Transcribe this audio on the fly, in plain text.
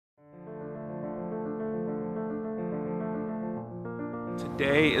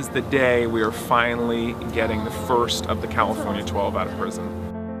Today is the day we are finally getting the first of the California 12 out of prison.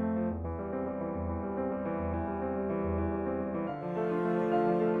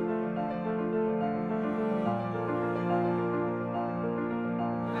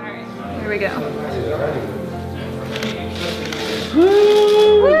 Alright, here we go.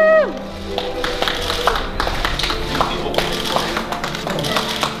 Woo! Woo!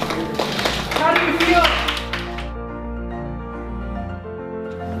 How do you feel?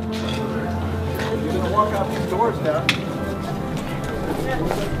 You're gonna walk out these doors now.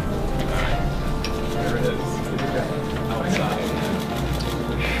 There it is. Outside.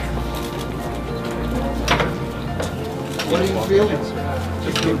 What are you feeling?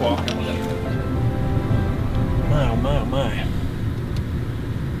 Just keep walking. My, oh my, oh my.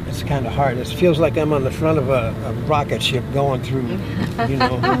 It's kind of hard. It feels like I'm on the front of a rocket ship going through, you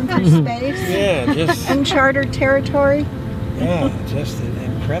know. Going through space? Yeah, just, Uncharted territory? yeah, just an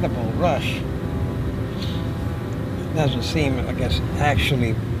incredible rush. It doesn't seem, I guess,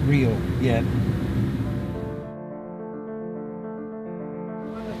 actually real yet.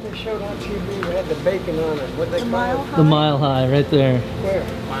 What if they showed on TV, they had the bacon on it, what they call it? The Mile High, right there. Where?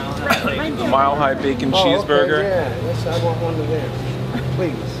 The Mile High Bacon Cheeseburger. Okay, yeah, yes, I want one of them.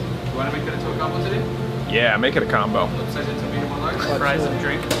 Please. You want to make that into a combo today? Yeah, make it a combo. Upsize it to medium or large? Fries and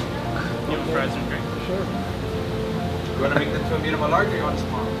drink. You want fries and drink? Sure. You want to make that to a medium or large, or you want a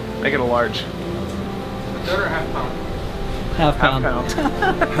small? Make it a large. A third or half pound? Half pound.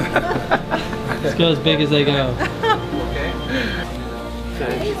 Let's go as big as they go. Okay.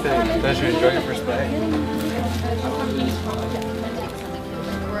 Thank you, thank you. Pleasure enjoying your first bite.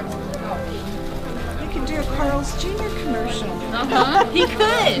 You can do a Carl's Jr. commercial. He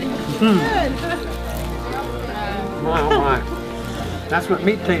could. Good. My, oh my. That's what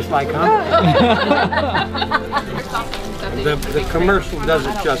meat tastes like, huh? the commercial does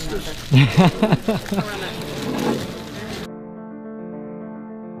it justice.